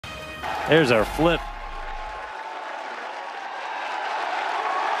There's our flip.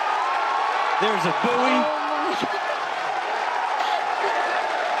 There's a buoy.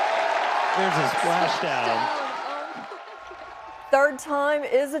 There's a splashdown. Third time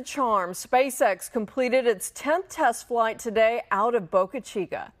is a charm. SpaceX completed its 10th test flight today out of Boca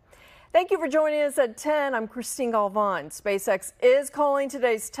Chica. Thank you for joining us at 10. I'm Christine Galvan. SpaceX is calling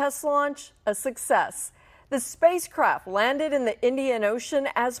today's test launch a success. The spacecraft landed in the Indian Ocean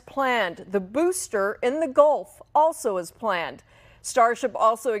as planned. The booster in the Gulf also as planned. Starship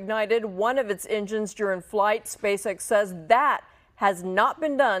also ignited one of its engines during flight. SpaceX says that has not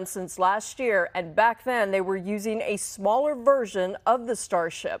been done since last year, and back then they were using a smaller version of the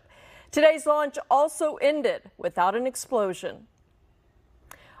Starship. Today's launch also ended without an explosion.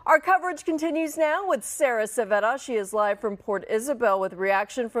 Our coverage continues now with Sarah Savetta. She is live from Port Isabel with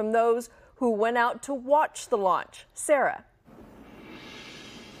reaction from those who went out to watch the launch. Sarah.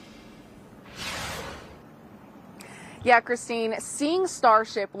 Yeah, Christine, seeing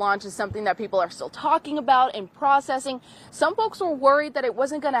Starship launch is something that people are still talking about and processing. Some folks were worried that it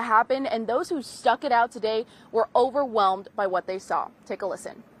wasn't going to happen, and those who stuck it out today were overwhelmed by what they saw. Take a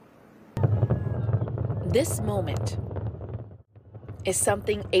listen. This moment is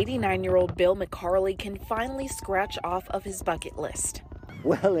something 89-year-old Bill McCarley can finally scratch off of his bucket list.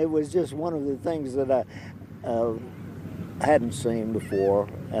 Well, it was just one of the things that I hadn't seen before,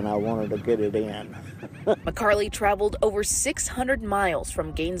 and I wanted to get it in. McCarley traveled over 600 miles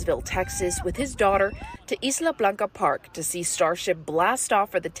from Gainesville, Texas, with his daughter to Isla Blanca Park to see Starship blast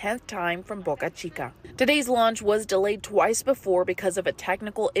off for the 10th time from Boca Chica. Today's launch was delayed twice before because of a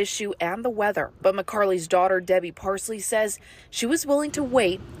technical issue and the weather. But McCarley's daughter, Debbie Parsley, says she was willing to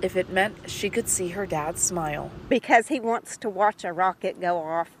wait if it meant she could see her dad smile. Because he wants to watch a rocket go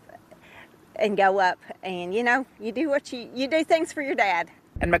off and go up. And, you know, you do things for your dad.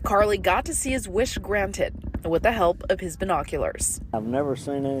 And McCarley got to see his wish granted with the help of his binoculars. I've never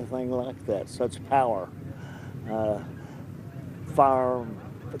seen anything like that, such power. Fire,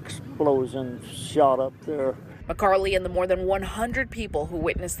 explosion, shot up there. McCarley and the more than 100 people who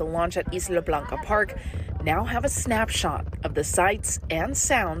witnessed the launch at Isla Blanca Park now have a snapshot of the sights and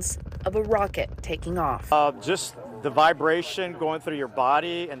sounds of a rocket taking off. Just the vibration going through your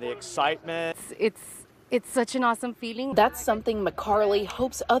body and the excitement. It's such an awesome feeling. That's something McCarley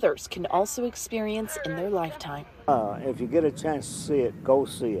hopes others can also experience in their lifetime. If you get a chance to see it, go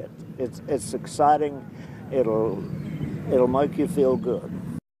see it. It's exciting. It'll make you feel good.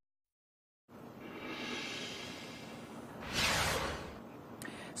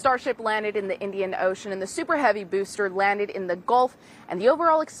 Starship landed in the Indian Ocean, and the Super Heavy booster landed in the Gulf, and the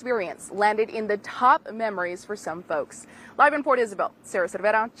overall experience landed in the top memories for some folks. Live in Port Isabel, Sarah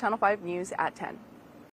Cervera, Channel 5 News at 10.